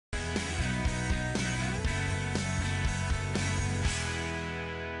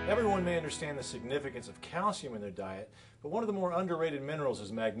Everyone may understand the significance of calcium in their diet, but one of the more underrated minerals is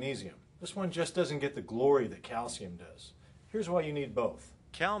magnesium. This one just doesn't get the glory that calcium does. Here's why you need both.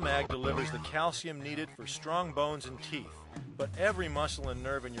 CalMag delivers the calcium needed for strong bones and teeth, but every muscle and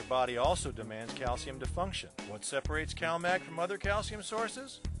nerve in your body also demands calcium to function. What separates CalMag from other calcium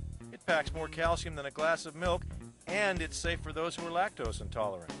sources? It packs more calcium than a glass of milk, and it's safe for those who are lactose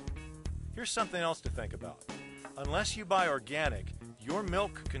intolerant. Here's something else to think about. Unless you buy organic, your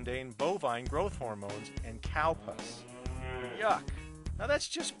milk could contain bovine growth hormones and cow pus. Yuck! Now that's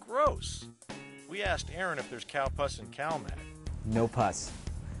just gross. We asked Aaron if there's cow pus in CalMag. No pus.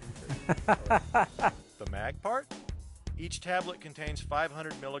 The mag part? Each tablet contains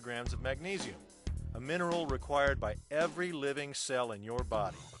 500 milligrams of magnesium, a mineral required by every living cell in your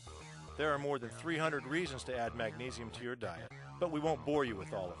body. There are more than 300 reasons to add magnesium to your diet, but we won't bore you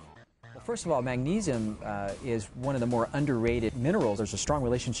with all of them. Well, first of all, magnesium is one of the more underrated minerals. There's a strong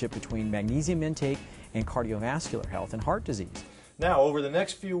relationship between magnesium intake and cardiovascular health and heart disease. Now, over the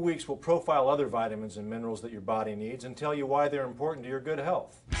next few weeks, we'll profile other vitamins and minerals that your body needs and tell you why they're important to your good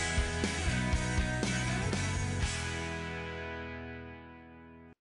health.